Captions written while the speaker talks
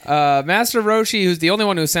Master Roshi, who's the only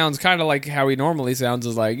one who sounds kind of like how he normally sounds,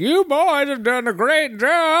 is like, "You boys have done a great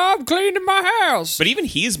job cleaning my house." But even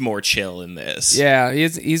he's more chill in this. Yeah,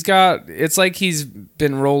 he's got. It's like he's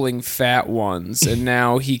been rolling fat ones, and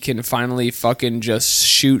now he can finally fucking just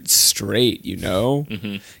shoot straight. You know,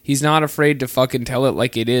 he's not afraid to fucking tell it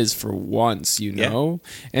like it is for once. You know,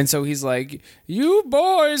 and so he's like, "You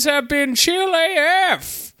boys have been chill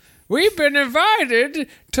AF. We've been invited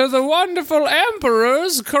to the wonderful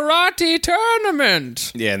Emperor's karate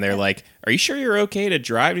tournament." Yeah, and they're like, "Are you sure you're okay to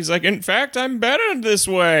drive?" And he's like, "In fact, I'm better this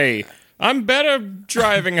way. I'm better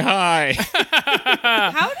driving high."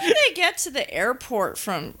 How did they get to the airport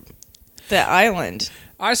from the island?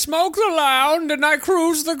 "I smoke the lounge and I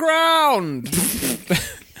cruise the ground."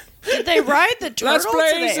 Did they ride the turtle to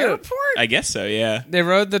blaze the it. airport? I guess so, yeah. They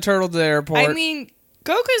rode the turtle to the airport. I mean,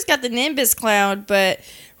 Goku's got the Nimbus cloud, but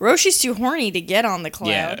Roshi's too horny to get on the cloud.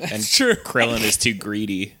 Yeah, and true. Krillin is too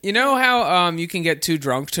greedy. You know how you can get too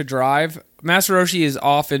drunk to drive? Master Roshi is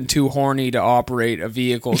often too horny to operate a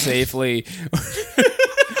vehicle safely.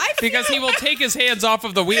 Because he will take his hands off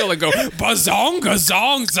of the wheel and go bazong,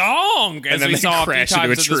 zong, zong, as then we they saw a few crash into times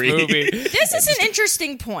a in this tree. movie. This is an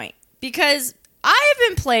interesting point, because I have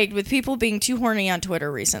been plagued with people being too horny on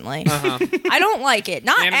Twitter recently. I don't like it.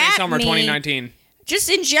 Not Anime at Summer me, 2019. just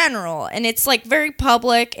in general. And it's like very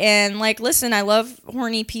public, and like, listen, I love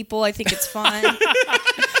horny people. I think it's fun.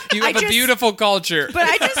 You have a beautiful culture. But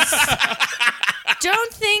I just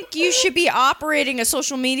don't think you should be operating a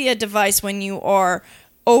social media device when you are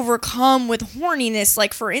overcome with horniness.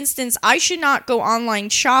 Like, for instance, I should not go online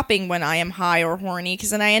shopping when I am high or horny,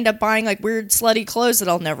 because then I end up buying like weird slutty clothes that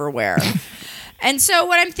I'll never wear. And so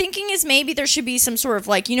what I'm thinking is maybe there should be some sort of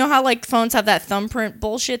like, you know how like phones have that thumbprint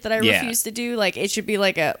bullshit that I refuse to do? Like, it should be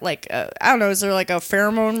like a I don't know, is there like a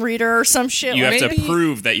pheromone reader or some shit? You have Maybe- to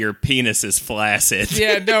prove that your penis is flaccid.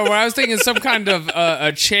 Yeah, no, what I was thinking is some kind of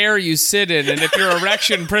a chair you sit in, and if your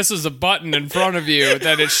erection presses a button in front of you,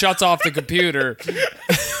 then it shuts off the computer.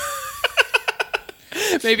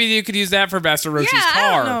 Maybe you could use that for Master Roshi's car.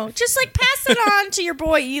 I don't know. Just like pass it on to your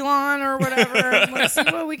boy Elon or whatever. And let's see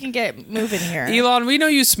what we can get moving here. Elon, we know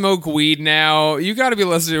you smoke weed now. You got to be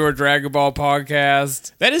listening to our Dragon Ball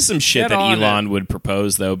podcast. That is some shit Get that on Elon would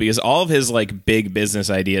propose, though, because all of his like big business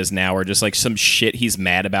ideas now are just like some shit he's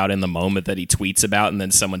mad about in the moment that he tweets about, and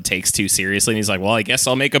then someone takes too seriously, and he's like, "Well, I guess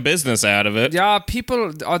I'll make a business out of it." Yeah,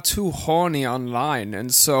 people are too horny online,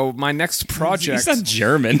 and so my next project... He's not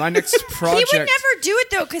German. My next project... He would never do it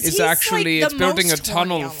though, because It's he's actually like it's the building a most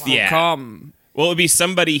tunnel horny for online. Yeah. cum. Well, it'd be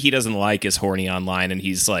somebody he doesn't like is horny online, and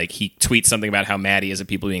he's like, he tweets something about how mad he is at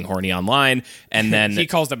people being horny online, and then He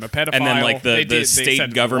calls them a pedophile. and then like They the state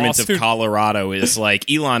sent a government of lawsuit. Colorado is like,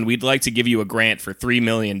 "Elon, we'd like to give you a grant for $3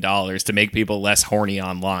 million to make people less horny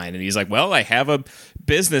online," and he's like, "Well, I have a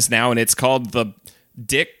business now, and it's called the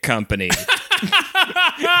Dick Company."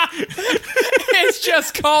 It's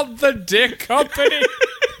just called the Dick Company.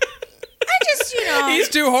 I just, He's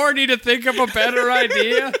too horny to think of a better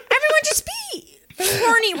idea. everyone just be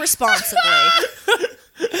horny responsibly.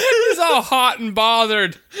 He's all hot and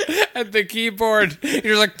bothered at the keyboard.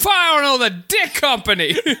 You're like, I don't know, the Dick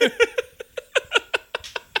Company.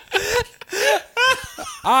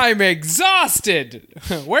 I'm exhausted.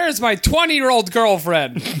 Where's my 20-year-old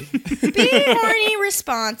girlfriend? Be horny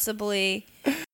responsibly.